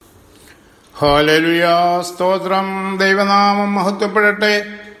Hallelujah, സ്തോത്രം. ദൈവനാമം മഹത്വപ്പെടട്ടെ.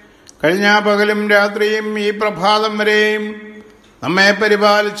 കഴിഞ്ഞ പകലും രാത്രിയും ഈ പ്രഭാതം വരെയും നമ്മെ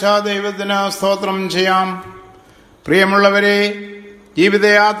പരിപാലിച്ച ദൈവത്തിന് സ്തോത്രം ചെയ്യാം. പ്രിയമുള്ളവരെ,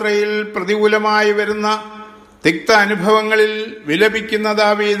 ജീവിതയാത്രയിൽ പ്രതികൂലമായി വരുന്ന തിക്ത അനുഭവങ്ങളിൽ വിലപിക്കുന്ന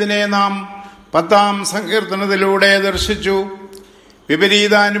ദാവീദിനെ നാം 10-ാം സങ്കീർത്തനത്തിലൂടെ ദർശിച്ചു.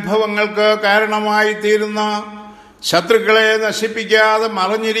 വിപരീത അനുഭവങ്ങൾക്ക് കാരണമായി തീരുന്ന ശത്രുക്കളെ നശിപ്പിക്കാതെ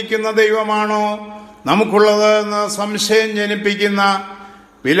മറഞ്ഞിരിക്കുന്ന ദൈവമാണോ നമുക്കുള്ളത് എന്ന് സംശയം ജനിപ്പിക്കുന്ന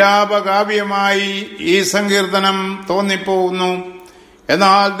വിലാപകാവ്യമായി ഈ സങ്കീർത്തനം തോന്നിപ്പോകുന്നു.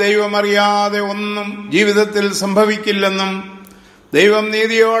 എന്നാൽ ദൈവമറിയാതെ ഒന്നും ജീവിതത്തിൽ സംഭവിക്കില്ലെന്നും ദൈവം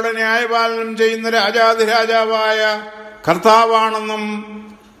നീതിയോടെ ന്യായപാലനം ചെയ്യുന്ന രാജാധിരാജാവായ കർത്താവാണെന്നും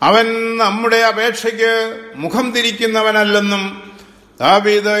അവൻ നമ്മുടെ അപേക്ഷയ്ക്ക് മുഖം തിരിക്കുന്നവനല്ലെന്നും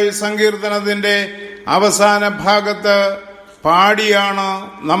ദാവീദ് ഈ സങ്കീർത്തനത്തിന്റെ അവസാന ഭാഗത്ത് പാടിയാണ്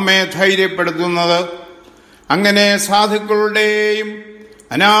നമ്മെ ധൈര്യപ്പെടുത്തുന്നത്. അങ്ങനെ സാധുക്കളുടെയും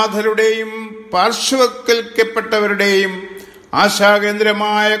അനാഥരുടെയും പാർശ്വവൽക്കരിക്കപ്പെട്ടവരുടെയും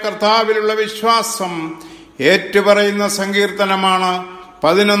ആശാകേന്ദ്രമായ കർത്താവിലുള്ള വിശ്വാസം ഏറ്റുപറയുന്ന സങ്കീർത്തനമാണ്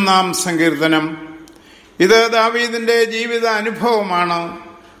 11-ാം സങ്കീർത്തനം. ഇത് ദാവീദിന്റെ ജീവിത അനുഭവമാണ്.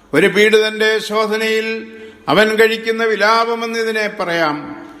 ഒരു പീഡിതന്റെ ശോധനയിൽ അവൻ കഴിക്കുന്ന വിലാപമെന്നിതിനെ പറയാം.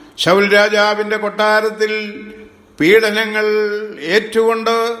 ശൗൽ രാജാവിന്റെ കൊട്ടാരത്തിൽ പീഡനങ്ങൾ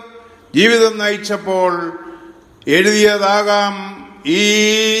ഏറ്റുകൊണ്ട് ജീവിതം നയിച്ചപ്പോൾ എഴുതിയതാകാം ഈ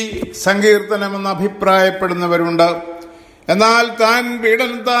സങ്കീർത്തനമെന്ന് അഭിപ്രായപ്പെടുന്നവരുണ്ട്. എന്നാൽ താൻ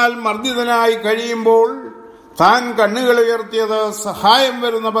പീഡനത്താൽ മർദ്ദിതനായി കഴിയുമ്പോൾ താൻ കണ്ണുകൾ ഉയർത്തിയത് സഹായം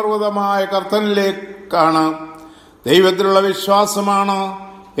വരുന്ന പർവ്വതമായ കർത്തനിലേക്കാണ്. ദൈവത്തിലുള്ള വിശ്വാസമാണ്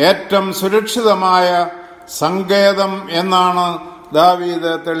ഏറ്റവും സുരക്ഷിതമായ സങ്കേതം എന്നാണ്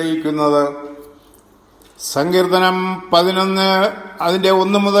ദാവീദ് തെളിയിക്കുന്നത്. സങ്കീർത്തനം 11 അതിന്റെ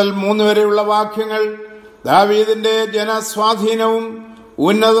 1 മുതൽ 3 വരെയുള്ള വാക്യങ്ങൾ ദാവീദിന്റെ ജനസ്വാധീനവും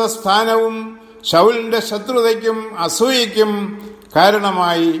ഉന്നത സ്ഥാനവും ശൗലിന്റെ ശത്രുതയ്ക്കും അസൂയയ്ക്കും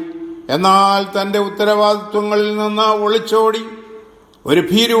കാരണമായി. എന്നാൽ തന്റെ ഉത്തരവാദിത്വങ്ങളിൽ നിന്ന് ഒളിച്ചോടി ഒരു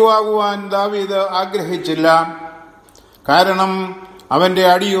ഭീരുവാകുവാൻ ദാവീദ് ആഗ്രഹിച്ചില്ല. കാരണം അവന്റെ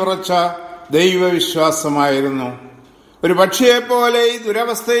അടിയുറച്ച ദൈവവിശ്വാസമായിരുന്നു. ഒരു പക്ഷിയെപ്പോലെ ഈ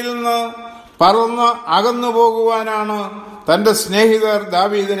ദുരവസ്ഥയിൽ നിന്ന് പറന്ന് അകന്നു പോകുവാനാണ് തന്റെ സ്നേഹിതർ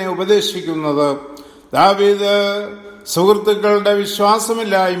ദാവീദിനെ ഉപദേശിക്കുന്നത്. ദാവീദ് സുഹൃത്തുക്കളുടെ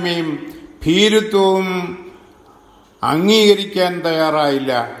വിശ്വാസമില്ലായ്മയും ഭീരുത്വവും അംഗീകരിക്കാൻ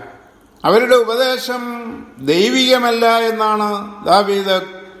തയ്യാറായില്ല. അവരുടെ ഉപദേശം ദൈവികമല്ല എന്നാണ് ദാവീദ്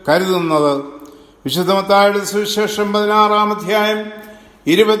കരുതുന്നത്. വിശുദ്ധ മത്തായിയുടെ സുവിശേഷം 16-ാം അധ്യായം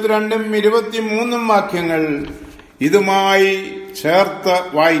 22-ഉം 23-ഉം വാക്യങ്ങൾ ഇതുമായി ചേർത്ത്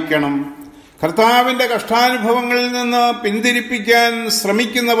വായിക്കണം. കർത്താവിന്റെ കഷ്ടാനുഭവങ്ങളിൽ നിന്ന് പിന്തിരിപ്പിക്കാൻ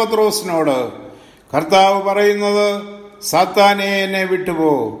ശ്രമിക്കുന്ന പത്രോസിനോട് കർത്താവ് പറയുന്നത്, സാത്താനെ, എന്നെ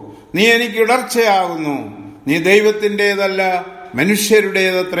വിട്ടുപോ, നീ എനിക്ക് ഇടർച്ചയാകുന്നു, നീ ദൈവത്തിൻ്റെതല്ല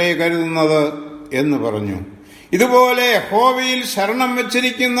മനുഷ്യരുടേതത്രേ കരുതുന്നത് എന്ന് പറഞ്ഞു. ഇതുപോലെ യഹോവയിൽ ശരണം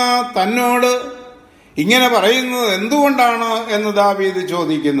വെച്ചിരിക്കുന്ന തന്നോട് ഇങ്ങനെ പറയുന്നത് എന്തുകൊണ്ടാണ് എന്ന് ദാവീദ്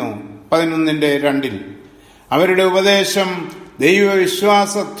ചോദിക്കുന്നു. 11:2 അവരുടെ ഉപദേശം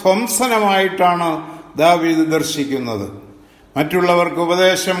ദൈവവിശ്വാസ ധ്വംസനമായിട്ടാണ് ദാവീദ് ദർശിക്കുന്നത്. മറ്റുള്ളവർക്ക്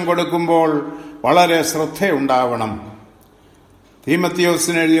ഉപദേശം കൊടുക്കുമ്പോൾ വളരെ ശ്രദ്ധയുണ്ടാവണം.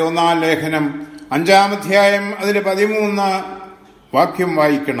 തീമത്തിയോസിന് എഴുതിയ 1-ാം ലേഖനം 5-ാം അധ്യായം അതിലെ 13 വാക്യം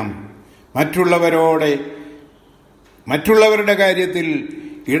വായിക്കണം. മറ്റുള്ളവരുടെ കാര്യത്തിൽ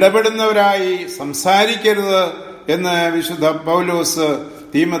ഇടപെടുന്നവരായി സംസാരിക്കരുത് എന്ന് വിശുദ്ധ പൗലോസ്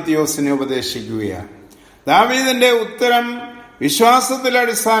തീമത്തിയോസിനെ ഉപദേശിക്കുകയാണ്. ദാവീദിന്റെ ഉത്തരം വിശ്വാസത്തിൽ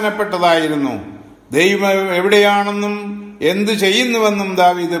അടിസ്ഥാനപ്പെട്ടതായിരുന്നു. ദൈവം എവിടെയാണെന്നും എന്തു ചെയ്യുന്നുവെന്നും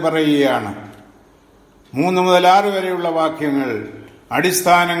ദാവീദ് പറയുകയാണ്. 3 മുതൽ 6 വരെയുള്ള വാക്യങ്ങൾ,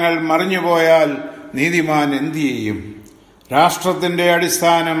 അടിസ്ഥാനങ്ങൾ മറിഞ്ഞുപോയാൽ നീതിമാൻ എന്തു ചെയ്യും? രാഷ്ട്രത്തിന്റെ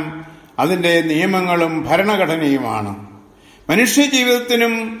അടിസ്ഥാനം അതിന്റെ നിയമങ്ങളും ഭരണഘടനയുമാണ്.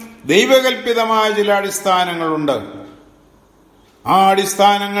 മനുഷ്യജീവിതത്തിനും ദൈവകൽപിതമായ ചില അടിസ്ഥാനങ്ങളുണ്ട്. ആ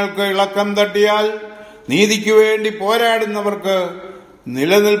അടിസ്ഥാനങ്ങൾക്ക് ഇളക്കം തട്ടിയാൽ നീതിക്ക് വേണ്ടി പോരാടുന്നവർക്ക്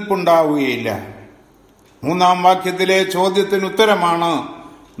നിലനിൽപ്പുണ്ടാവുകയില്ല. 3-ാം വാക്യത്തിലെ ചോദ്യത്തിന് ഉത്തരമാണ്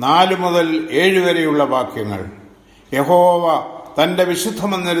 4 മുതൽ 7 വരെയുള്ള വാക്യങ്ങൾ. യഹോവ തന്റെ വിശുദ്ധ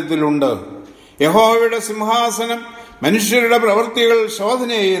മന്ദിരത്തിലുണ്ട്. യഹോവയുടെ സിംഹാസനം മനുഷ്യരുടെ പ്രവൃത്തികൾ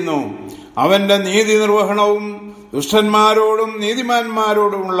ശോധന ചെയ്യുന്നു. അവന്റെ നീതി നിർവഹണവും ദുഷ്ടന്മാരോടും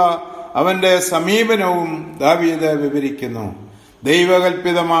നീതിമാന്മാരോടുമുള്ള അവന്റെ സമീപനവും ദാവീദ് വിവരിക്കുന്നു.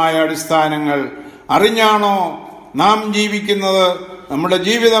 ദൈവകൽപിതമായ അടിസ്ഥാനങ്ങൾ അറിഞ്ഞാണോ നാം ജീവിക്കുന്നത്? നമ്മുടെ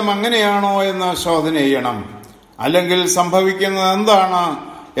ജീവിതം അങ്ങനെയാണോ എന്ന് ശോധന ചെയ്യണം. അല്ലെങ്കിൽ സംഭവിക്കുന്നത് എന്താണ്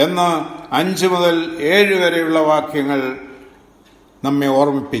എന്ന് 5 മുതൽ 7 വരെയുള്ള വാക്യങ്ങൾ നമ്മെ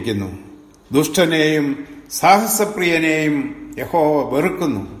ഓർമ്മിപ്പിക്കുന്നു. ദുഷ്ടനെയും സാഹസപ്രിയനെയും യഹോവ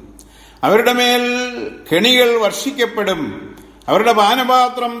വെറുക്കുന്നു. അവരുടെ മേൽ കെണികൾ വർഷിക്കപ്പെടും. അവരുടെ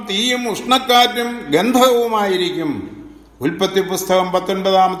പാനപാത്രം തീയും ഉഷ്ണക്കാറ്റും ഗന്ധകവുമായിരിക്കും. ഉൽപ്പത്തി പുസ്തകം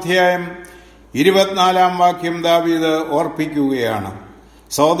 19-ാം അധ്യായം 24-ാം വാക്യം ദാവീദ് ഓർപ്പിക്കുകയാണ്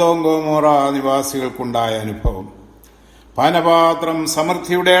സോദോം ഗൊമോറ നിവാസികൾക്കുണ്ടായ അനുഭവം. പാനപാത്രം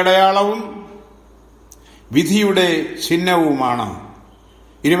സമൃദ്ധിയുടെ അടയാളവും വിധിയുടെ ചിഹ്നവുമാണ്.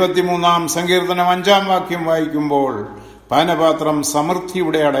 23-ാം സങ്കീർത്തനം 5-ാം വാക്യം വായിക്കുമ്പോൾ പാനപാത്രം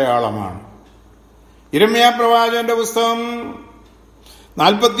സമൃദ്ധിയുടെ അടയാളമാണ്. യിരെമ്യാ പ്രവാചകന്റെ പുസ്തകം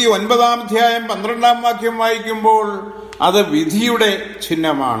 49-ാം അധ്യായം 12-ാം വാക്യം വായിക്കുമ്പോൾ അത് വിധിയുടെ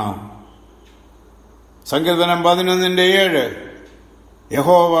ചിഹ്നമാണ്. സങ്കീർത്തനം 11-7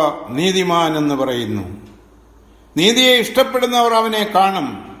 യഹോവ നീതിമാൻ എന്ന് പറയുന്നു. നീതിയെ ഇഷ്ടപ്പെടുന്നവർ അവനെ കാണും.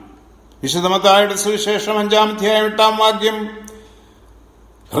 വിശുദ്ധ മത്തായിയുടെ സുവിശേഷം 5-ാം അധ്യായം 8-ാം വാക്യം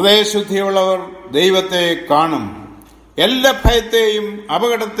ഹൃദയശുദ്ധിയുള്ളവർ ദൈവത്തെ കാണും. എല്ലാ ഭയത്തെയും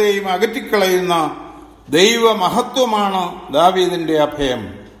അപകടത്തെയും അകറ്റിക്കളയുന്ന ദൈവമഹത്വമാണ് ദാവീദിന്റെ അഭയം.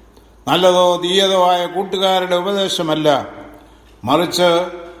 നല്ലതോ തീയതോ ആയ കൂട്ടുകാരുടെ ഉപദേശമല്ല, മറിച്ച്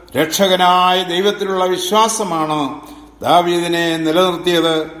രക്ഷകനായ ദൈവത്തിലുള്ള വിശ്വാസമാണ് ദാവീദിനെ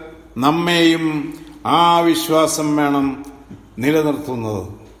നിലനിർത്തിയത്. നമ്മെയും ആ വിശ്വാസം വേണം നിലനിർത്തുന്നത്.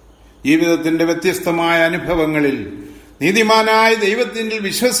 ജീവിതത്തിന്റെ വ്യത്യസ്തമായ അനുഭവങ്ങളിൽ നീതിമാനായ ദൈവത്തിൽ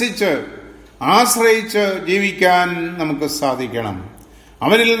വിശ്വസിച്ച് ആശ്രയിച്ച് ജീവിക്കാൻ നമുക്ക് സാധിക്കണം.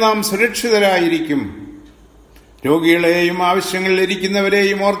 അവനിൽ നാം സുരക്ഷിതരായിരിക്കും. രോഗികളെയും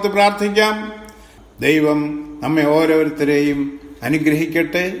ആവശ്യങ്ങളിലിരിക്കുന്നവരെയും ഓർത്ത് പ്രാർത്ഥിക്കാം. ദൈവം നമ്മെ ഓരോരുത്തരെയും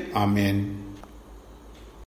അനുഗ്രഹിക്കട്ടെ. ആമേൻ.